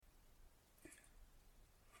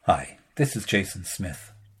Hi, this is Jason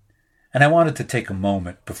Smith, and I wanted to take a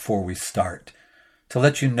moment before we start to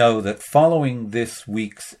let you know that following this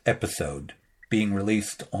week's episode being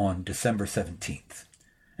released on December 17th,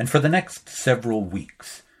 and for the next several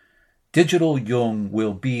weeks, Digital Jung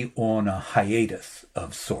will be on a hiatus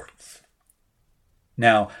of sorts.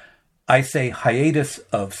 Now, I say hiatus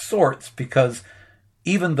of sorts because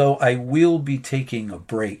even though I will be taking a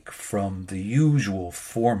break from the usual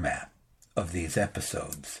format of these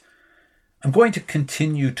episodes, I'm going to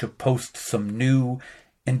continue to post some new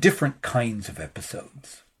and different kinds of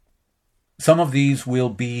episodes. Some of these will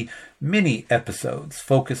be mini episodes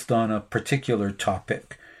focused on a particular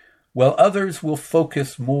topic, while others will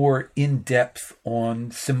focus more in depth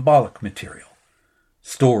on symbolic material,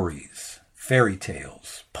 stories, fairy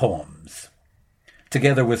tales, poems,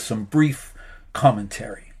 together with some brief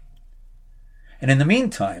commentary. And in the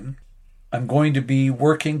meantime, I'm going to be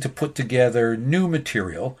working to put together new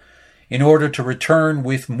material in order to return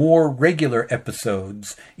with more regular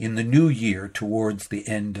episodes in the new year towards the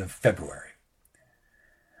end of February.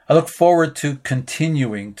 I look forward to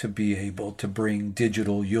continuing to be able to bring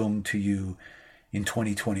Digital Jung to you in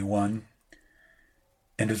 2021.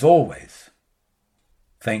 And as always,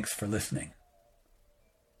 thanks for listening,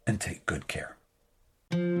 and take good care.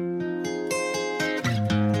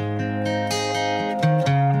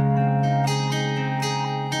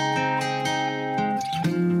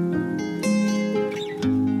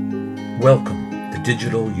 Welcome to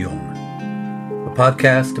Digital Jung, a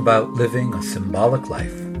podcast about living a symbolic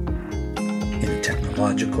life in a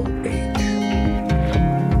technological age.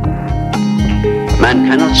 Man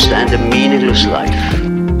cannot stand a meaningless life.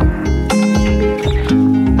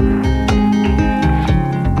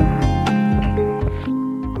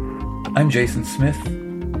 I'm Jason Smith,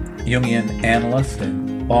 Jungian analyst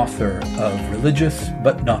and author of Religious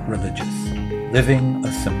but Not Religious, Living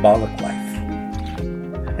a Symbolic Life.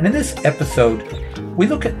 And in this episode, we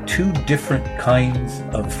look at two different kinds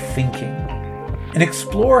of thinking and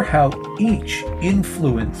explore how each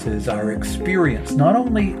influences our experience not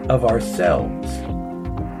only of ourselves,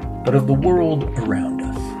 but of the world around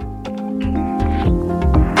us.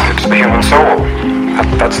 It's the human soul.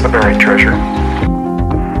 That's the buried treasure.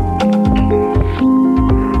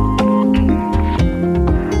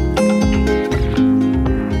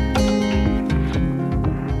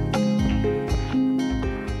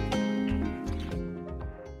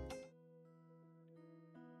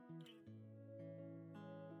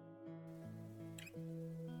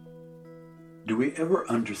 Do we ever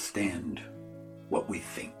understand what we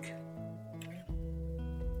think?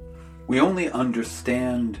 We only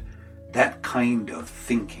understand that kind of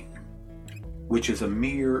thinking, which is a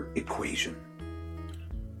mere equation,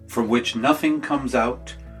 from which nothing comes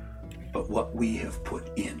out but what we have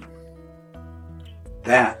put in.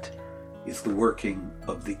 That is the working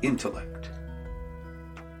of the intellect.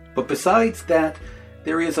 But besides that,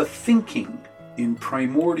 there is a thinking in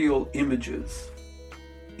primordial images,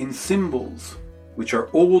 in symbols which are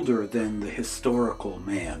older than the historical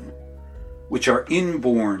man, which are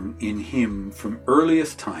inborn in him from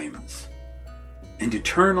earliest times, and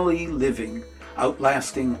eternally living,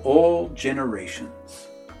 outlasting all generations,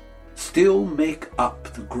 still make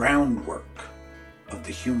up the groundwork of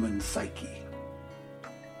the human psyche.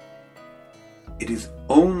 It is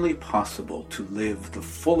only possible to live the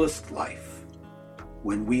fullest life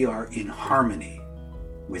when we are in harmony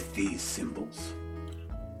with these symbols.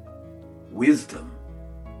 Wisdom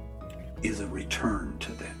is a return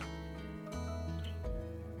to them.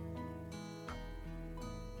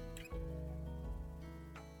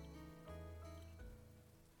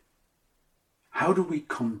 How do we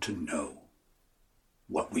come to know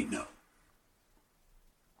what we know?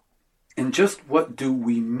 And just what do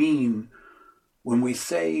we mean when we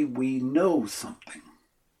say we know something?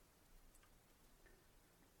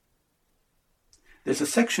 There's a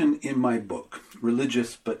section in my book,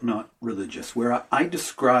 Religious but Not Religious, where I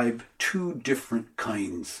describe two different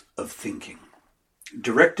kinds of thinking.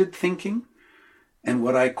 Directed thinking and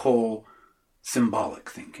what I call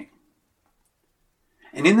symbolic thinking.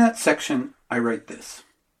 And in that section, I write this: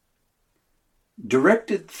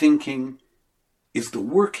 directed thinking is the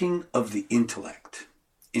working of the intellect,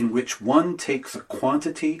 in which one takes a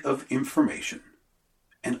quantity of information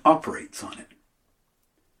and operates on it.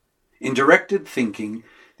 In directed thinking,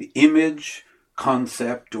 the image,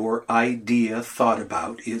 concept, or idea thought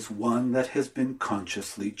about is one that has been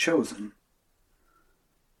consciously chosen.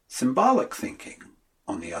 Symbolic thinking,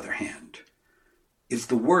 on the other hand, is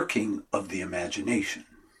the working of the imagination.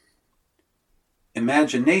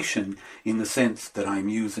 Imagination, in the sense that I'm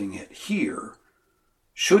using it here,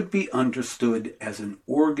 should be understood as an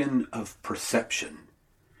organ of perception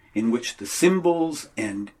in which the symbols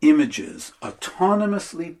and images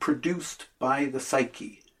autonomously produced by the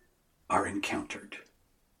psyche are encountered.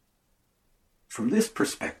 From this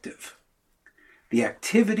perspective, the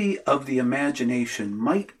activity of the imagination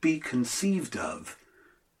might be conceived of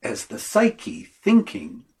as the psyche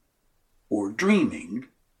thinking or dreaming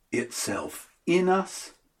itself in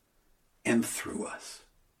us and through us.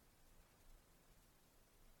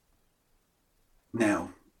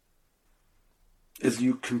 Now, as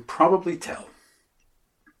you can probably tell,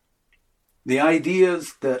 the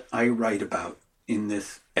ideas that I write about in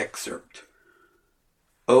this excerpt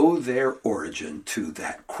owe their origin to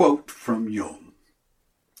that quote from Jung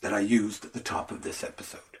that I used at the top of this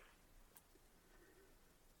episode.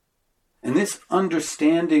 And this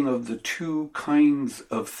understanding of the two kinds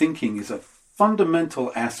of thinking is a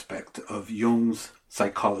fundamental aspect of Jung's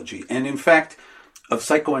psychology, and in fact, of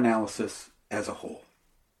psychoanalysis as a whole.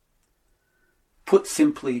 Put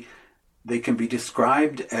simply, they can be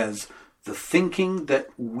described as the thinking that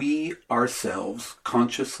we ourselves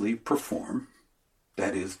consciously perform,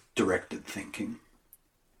 that is, directed thinking,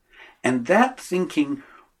 and that thinking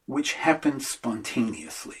which happens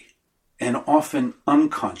spontaneously and often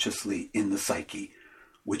unconsciously in the psyche,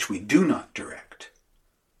 which we do not direct,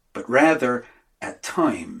 but rather, at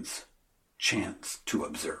times, chance to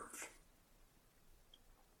observe.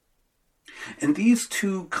 And these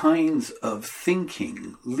two kinds of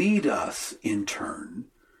thinking lead us, in turn,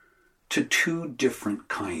 to two different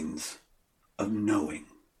kinds of knowing.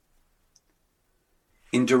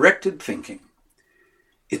 In directed thinking,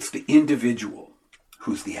 it's the individual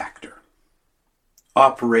who's the actor,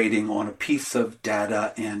 operating on a piece of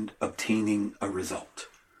data and obtaining a result.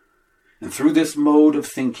 And through this mode of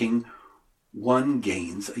thinking, one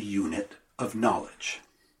gains a unit of knowledge.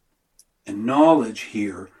 And knowledge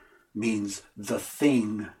here means the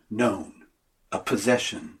thing known, a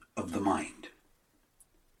possession of the mind.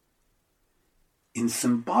 In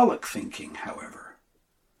symbolic thinking, however,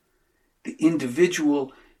 the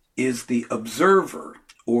individual is the observer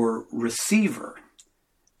or receiver,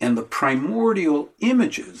 and the primordial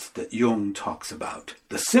images that Jung talks about,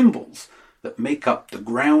 the symbols that make up the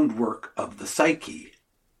groundwork of the psyche,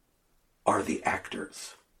 are the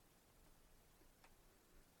actors.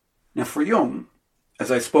 Now for Jung,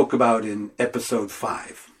 as I spoke about in episode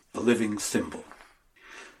 5, The Living Symbol,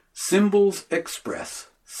 symbols express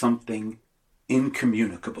something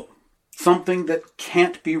incommunicable, something that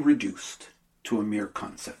can't be reduced to a mere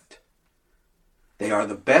concept. They are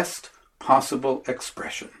the best possible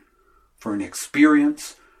expression for an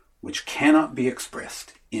experience which cannot be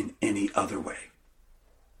expressed in any other way.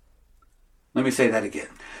 Let me say that again.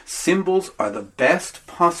 Symbols are the best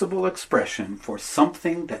possible expression for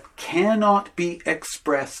something that cannot be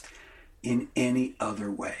expressed in any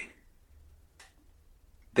other way.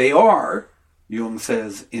 They are, Jung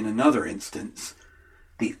says in another instance,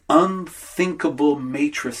 the unthinkable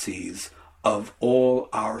matrices of all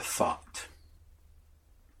our thought.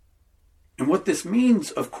 And what this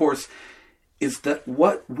means, of course, is that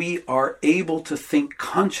what we are able to think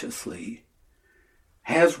consciously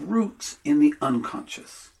has roots in the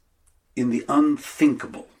unconscious, in the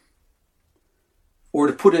unthinkable. Or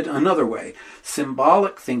to put it another way,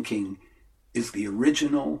 symbolic thinking is the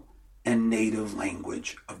original and native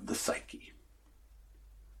language of the psyche.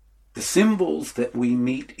 The symbols that we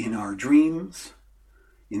meet in our dreams,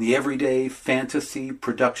 in the everyday fantasy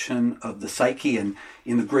production of the psyche, and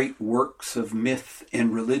in the great works of myth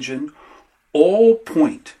and religion, all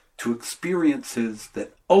point to experiences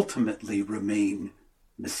that ultimately remain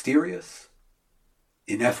mysterious,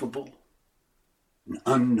 ineffable, and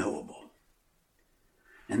unknowable.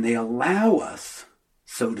 And they allow us,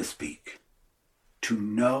 so to speak, to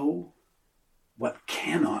know what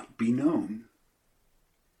cannot be known.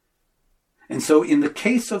 And so in the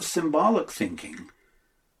case of symbolic thinking,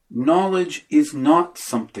 knowledge is not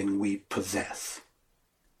something we possess,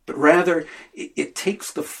 but rather it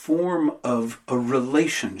takes the form of a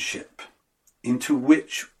relationship into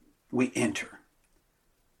which we enter.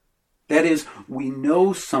 That is, we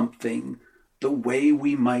know something the way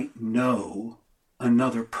we might know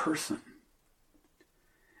another person.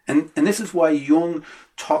 And this is why Jung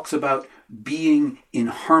talks about being in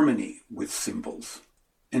harmony with symbols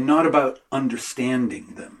and not about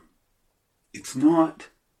understanding them. It's not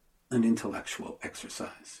an intellectual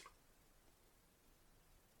exercise.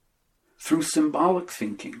 Through symbolic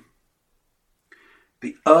thinking,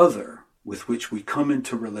 the other with which we come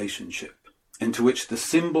into relationship and to which the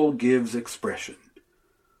symbol gives expression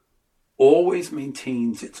always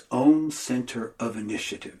maintains its own center of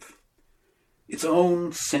initiative its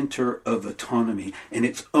own center of autonomy, and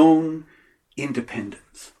its own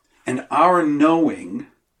independence. And our knowing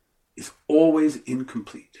is always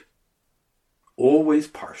incomplete, always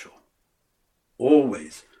partial,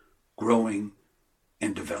 always growing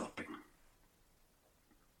and developing.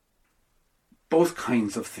 Both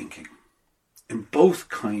kinds of thinking and both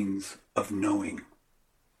kinds of knowing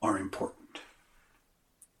are important.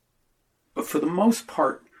 But for the most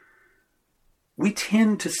part, we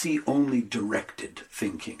tend to see only directed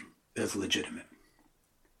thinking as legitimate.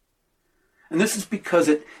 And this is because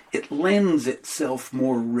it lends itself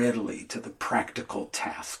more readily to the practical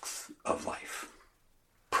tasks of life.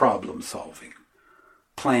 Problem solving,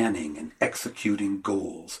 planning and executing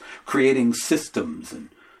goals, creating systems and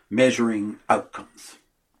measuring outcomes.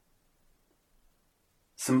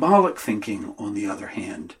 Symbolic thinking, on the other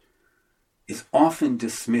hand, is often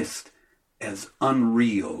dismissed as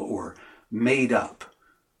unreal or made up,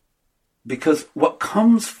 because what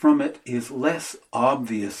comes from it is less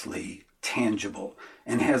obviously tangible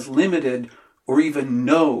and has limited or even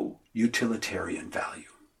no utilitarian value.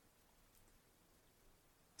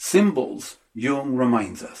 Symbols, Jung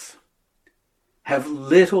reminds us, have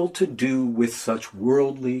little to do with such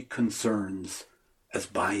worldly concerns as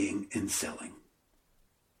buying and selling.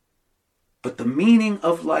 But the meaning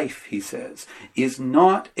of life, he says, is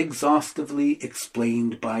not exhaustively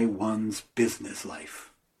explained by one's business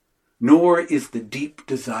life, nor is the deep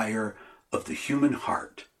desire of the human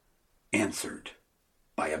heart answered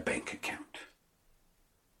by a bank account.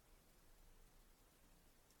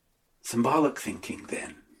 Symbolic thinking,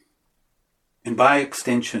 then, and by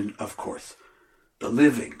extension, of course, the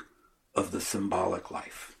living of the symbolic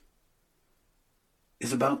life,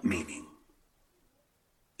 is about meaning.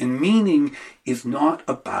 And meaning is not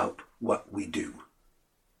about what we do,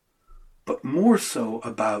 but more so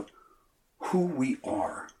about who we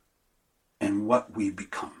are and what we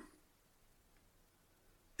become.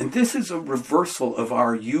 And this is a reversal of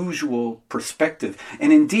our usual perspective,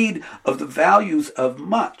 and indeed of the values of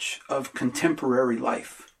much of contemporary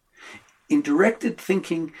life. In directed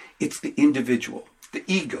thinking, it's the individual, the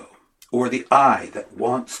ego, or the I that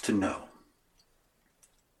wants to know.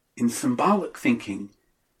 In symbolic thinking,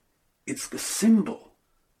 it's the symbol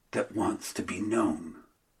that wants to be known.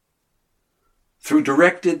 Through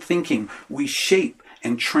directed thinking, we shape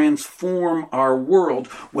and transform our world,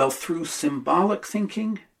 while through symbolic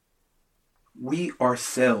thinking, we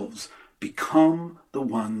ourselves become the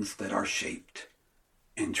ones that are shaped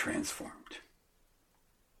and transformed.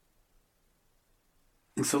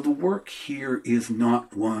 And so the work here is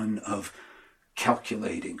not one of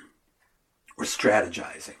calculating or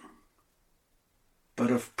strategizing,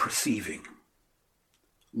 but of perceiving,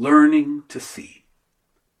 learning to see.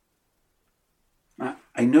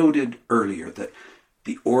 I noted earlier that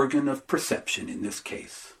the organ of perception in this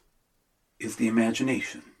case is the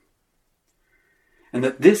imagination, and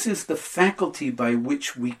that this is the faculty by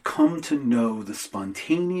which we come to know the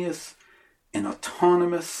spontaneous and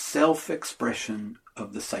autonomous self-expression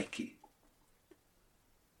of the psyche.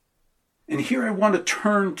 And here I want to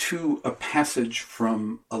turn to a passage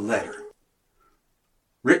from a letter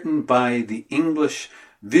written by the English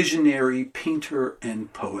visionary painter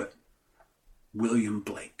and poet William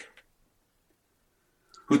Blake,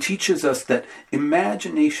 who teaches us that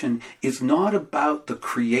imagination is not about the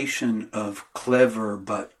creation of clever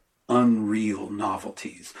but unreal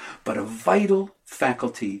novelties, but a vital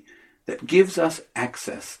faculty that gives us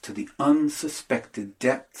access to the unsuspected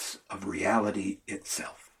depths of reality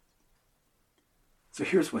itself. So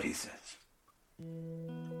here's what he says.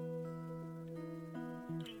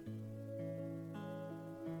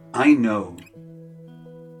 I know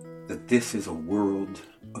that this is a world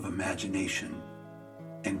of imagination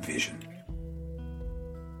and vision.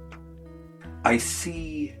 I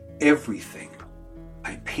see everything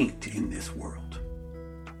I paint in this world,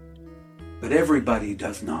 but everybody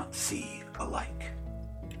does not see alike.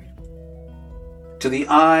 To the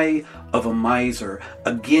eye of a miser,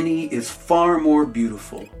 a guinea is far more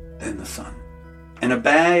beautiful than the sun, and a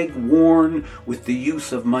bag worn with the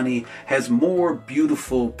use of money has more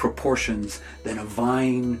beautiful proportions than a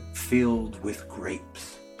vine filled with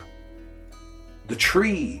grapes. The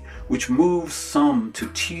tree which moves some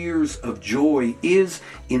to tears of joy is,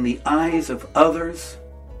 in the eyes of others,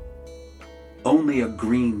 only a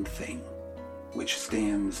green thing which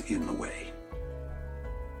stands in the way.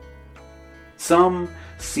 Some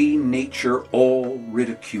see nature all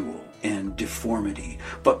ridicule and deformity,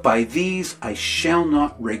 but by these I shall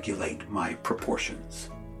not regulate my proportions.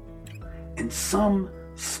 And some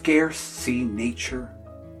scarce see nature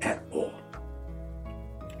at all.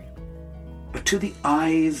 But to the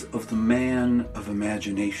eyes of the man of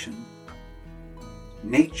imagination,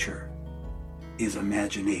 nature is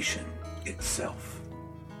imagination itself.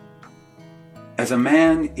 As a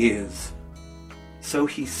man is, so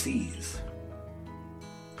he sees.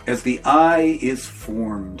 As the eye is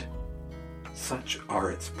formed, such are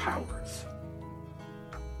its powers.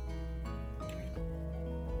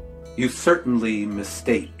 You certainly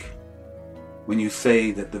mistake when you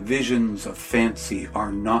say that the visions of fancy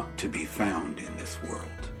are not to be found in this world.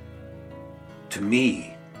 To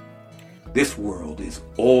me, this world is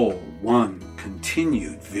all one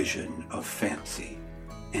continued vision of fancy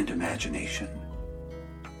and imagination,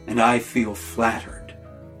 and I feel flattered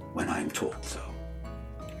when I'm told so.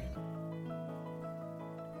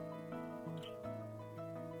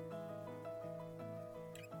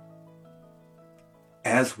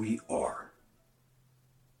 As we are,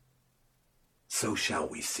 so shall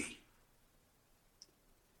we see.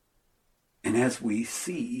 And as we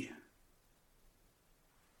see,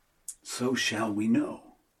 so shall we know.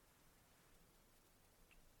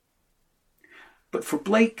 But for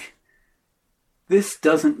Blake, this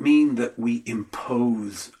doesn't mean that we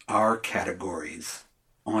impose our categories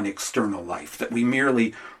on external life, that we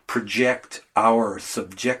merely project our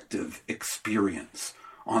subjective experience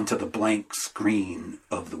onto the blank screen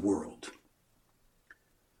of the world.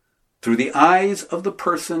 Through the eyes of the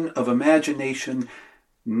person of imagination,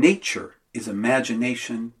 nature is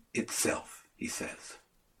imagination itself, he says.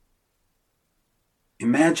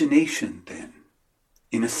 Imagination, then,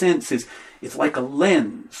 in a sense, is like a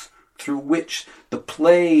lens through which the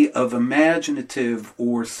play of imaginative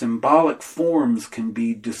or symbolic forms can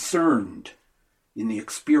be discerned in the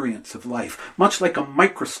experience of life, much like a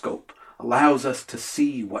microscope allows us to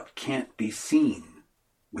see what can't be seen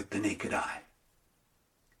with the naked eye.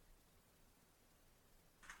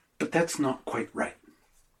 But that's not quite right.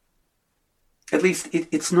 At least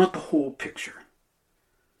it's not the whole picture.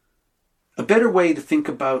 A better way to think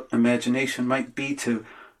about imagination might be to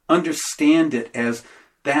understand it as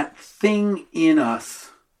that thing in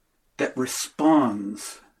us that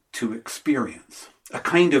responds to experience, a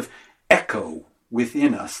kind of echo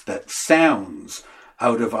within us that sounds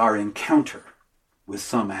out of our encounter with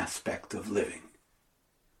some aspect of living.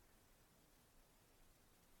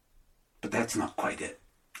 But that's not quite it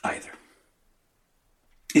either.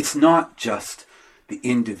 It's not just the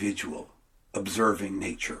individual observing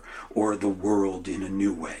nature or the world in a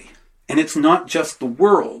new way. And it's not just the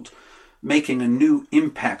world making a new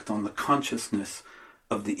impact on the consciousness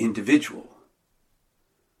of the individual.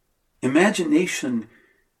 Imagination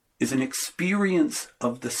is an experience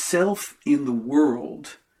of the self in the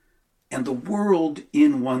world and the world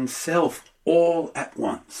in oneself all at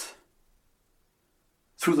once.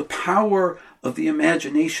 Through the power of the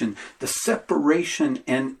imagination, the separation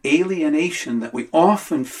and alienation that we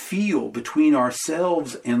often feel between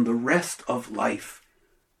ourselves and the rest of life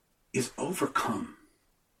is overcome.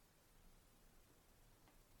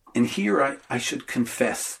 And here I should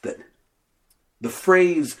confess that the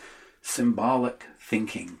phrase symbolic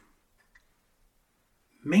thinking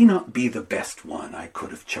may not be the best one I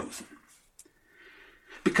could have chosen,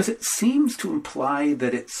 because it seems to imply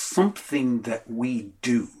that it's something that we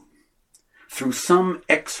do through some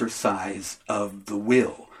exercise of the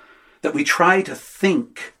will, that we try to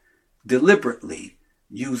think deliberately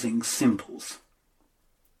using symbols.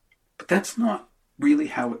 But that's not really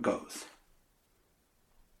how it goes.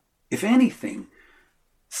 If anything,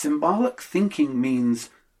 symbolic thinking means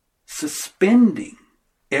suspending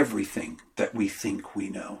everything that we think we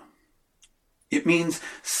know. It means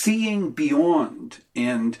seeing beyond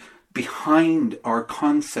and behind our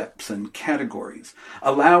concepts and categories,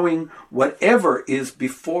 allowing whatever is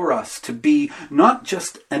before us to be not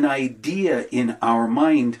just an idea in our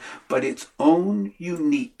mind, but its own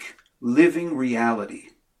unique living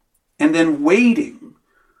reality, and then waiting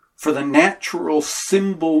for the natural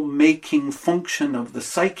symbol-making function of the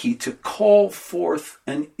psyche to call forth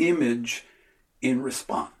an image in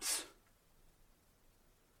response.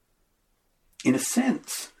 In a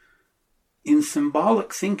sense, in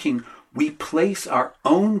symbolic thinking, we place our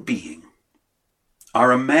own being,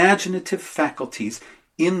 our imaginative faculties,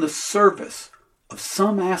 in the service of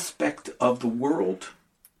some aspect of the world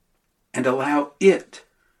and allow it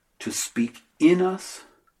to speak in us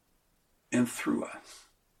and through us.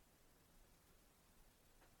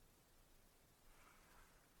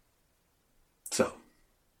 So,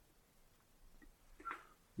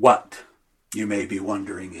 what, you may be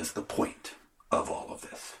wondering, is the point of all of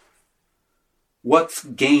this? What's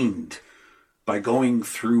gained by going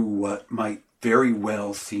through what might very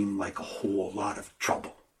well seem like a whole lot of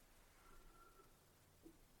trouble?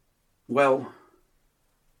 Well,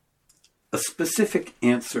 a specific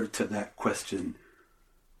answer to that question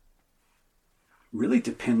really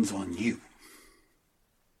depends on you.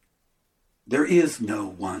 There is no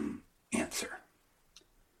one answer.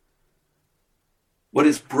 What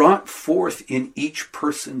is brought forth in each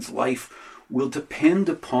person's life will depend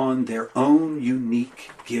upon their own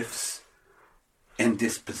unique gifts and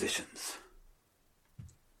dispositions.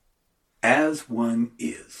 As one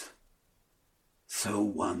is, so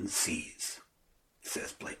one sees,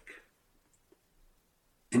 says Blake.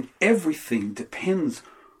 And everything depends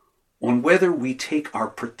on whether we take our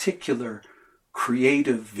particular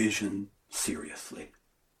creative vision seriously.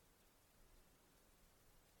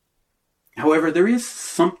 However, there is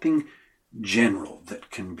something general that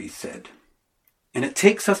can be said, and it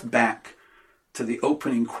takes us back to the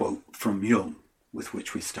opening quote from Jung with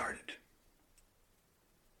which we started.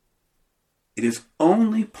 It is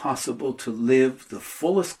only possible to live the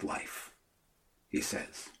fullest life, he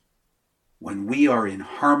says, when we are in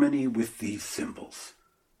harmony with these symbols.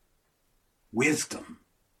 Wisdom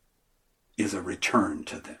is a return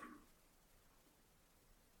to them.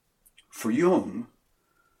 For Jung,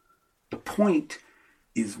 the point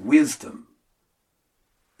is wisdom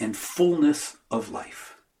and fullness of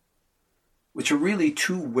life, which are really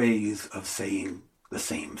two ways of saying the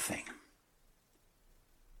same thing.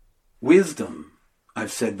 Wisdom,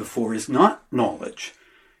 I've said before, is not knowledge.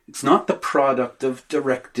 It's not the product of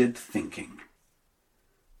directed thinking,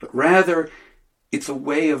 but rather it's a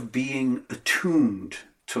way of being attuned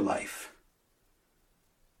to life.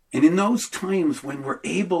 And in those times when we're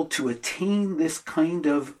able to attain this kind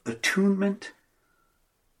of attunement,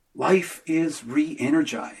 life is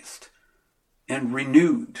re-energized and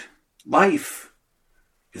renewed. Life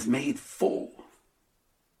is made full.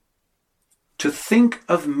 To think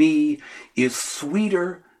of me is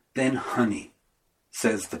sweeter than honey,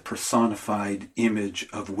 says the personified image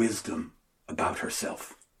of wisdom about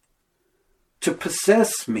herself. To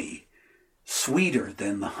possess me, sweeter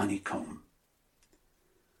than the honeycomb.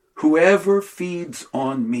 Whoever feeds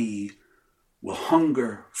on me will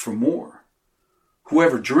hunger for more.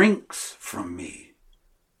 Whoever drinks from me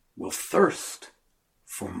will thirst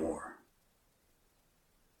for more.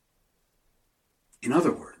 In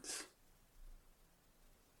other words,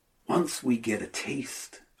 once we get a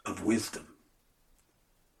taste of wisdom,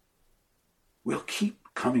 we'll keep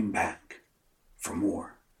coming back for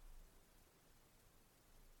more.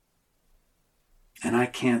 And I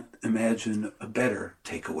can't imagine a better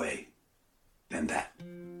takeaway than that.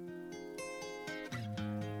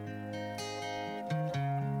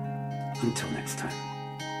 Until next time.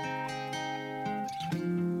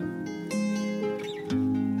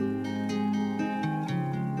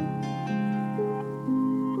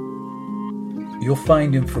 You'll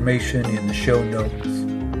find information in the show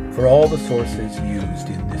notes for all the sources used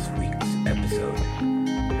in this week's episode,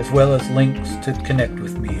 as well as links to connect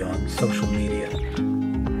with me on social media.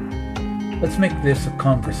 Let's make this a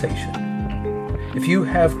conversation. If you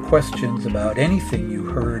have questions about anything you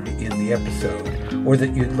heard in the episode, or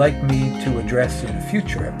that you'd like me to address in a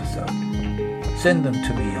future episode, send them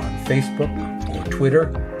to me on Facebook or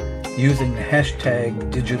Twitter using the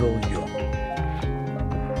hashtag DigitalJung.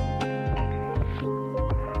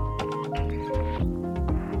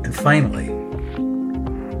 And finally,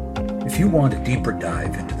 if you want a deeper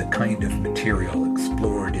dive into the kind of material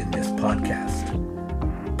explored in this podcast,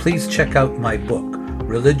 please check out my book,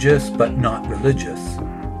 Religious But Not Religious,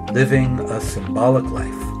 Living a Symbolic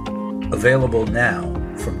Life, available now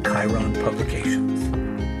from Chiron Publications.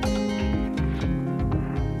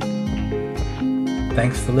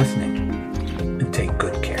 Thanks for listening.